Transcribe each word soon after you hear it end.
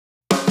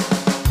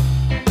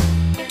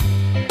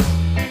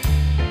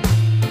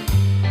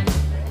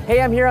Hey,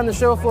 I'm here on the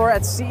show floor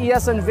at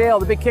CES Unveil,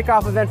 the big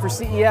kickoff event for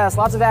CES.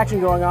 Lots of action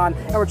going on,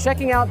 and we're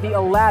checking out the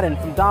Aladin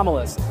from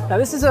Domalys. Now,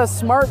 this is a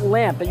smart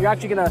lamp that you're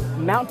actually going to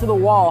mount to the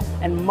wall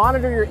and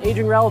monitor your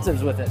aging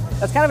relatives with it.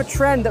 That's kind of a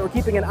trend that we're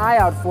keeping an eye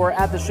out for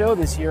at the show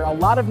this year. A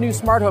lot of new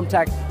smart home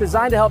tech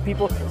designed to help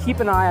people keep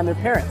an eye on their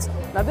parents.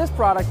 Now, this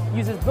product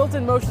uses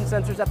built-in motion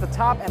sensors at the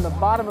top and the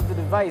bottom of the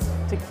device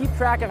to keep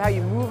track of how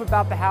you move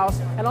about the house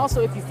and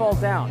also if you fall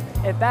down.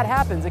 If that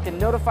happens, it can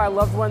notify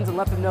loved ones and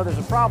let them know there's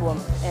a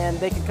problem, and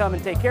they can come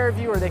and take care of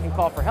you, or they can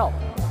call for help.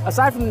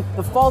 Aside from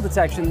the fall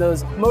detection,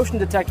 those motion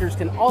detectors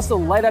can also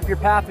light up your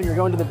path when you're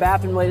going to the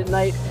bathroom late at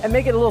night and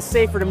make it a little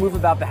safer to move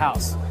about the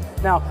house.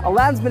 Now,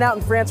 Aladin's been out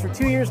in France for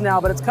 2 years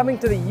now, but it's coming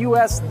to the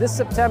US this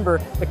September.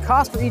 The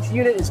cost for each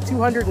unit is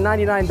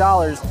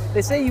 $299.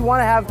 They say you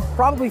want to have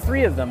probably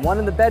 3 of them, one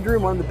in the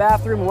bedroom, one in the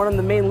bathroom, and one in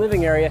the main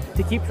living area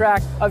to keep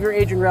track of your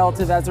aging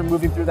relative as they're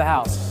moving through the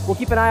house. We'll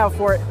keep an eye out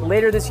for it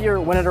later this year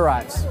when it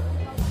arrives.